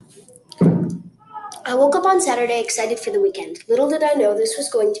I woke up on Saturday excited for the weekend. Little did I know this was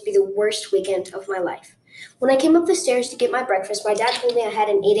going to be the worst weekend of my life. When I came up the stairs to get my breakfast, my dad told me I had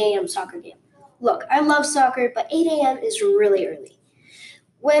an 8 a.m. soccer game. Look, I love soccer, but 8 a.m. is really early.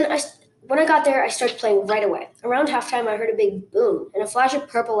 When I when I got there, I started playing right away. Around halftime, I heard a big boom, and a flash of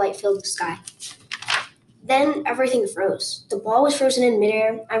purple light filled the sky. Then everything froze. The ball was frozen in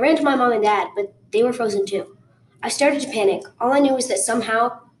midair. I ran to my mom and dad, but they were frozen too. I started to panic. All I knew was that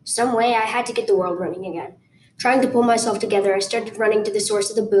somehow, some way, I had to get the world running again. Trying to pull myself together, I started running to the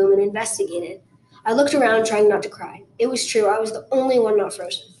source of the boom and investigated. I looked around, trying not to cry. It was true, I was the only one not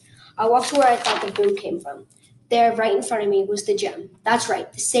frozen. I walked to where I thought the boom came from. There, right in front of me, was the gem. That's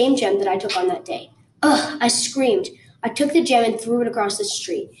right, the same gem that I took on that day. Ugh, I screamed. I took the gem and threw it across the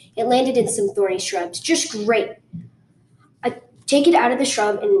street. It landed in some thorny shrubs. Just great. I take it out of the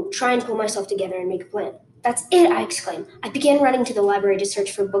shrub and try and pull myself together and make a plan. That's it, I exclaim. I began running to the library to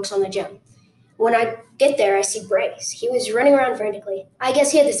search for books on the gem. When I get there, I see Bryce. He was running around frantically. I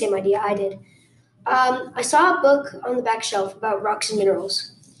guess he had the same idea I did. I saw a book on the back shelf about rocks and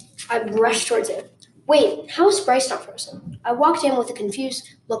minerals. I rushed towards it. Wait, how is Bryce not frozen? I walked in with a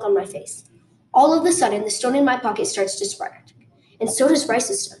confused look on my face. All of a sudden, the stone in my pocket starts to spark, and so does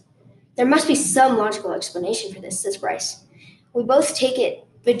Bryce's stone. There must be some logical explanation for this, says Bryce. We both take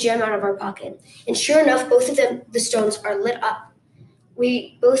the gem out of our pocket, and sure enough, both of them, the stones, are lit up.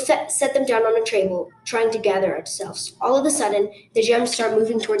 We both set them down on a table, trying to gather ourselves. All of a sudden, the gems start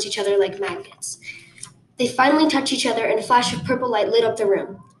moving towards each other like magnets. They finally touch each other, and a flash of purple light lit up the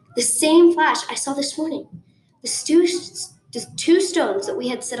room. The same flash I saw this morning. The two stones that we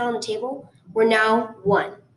had set on the table were now one.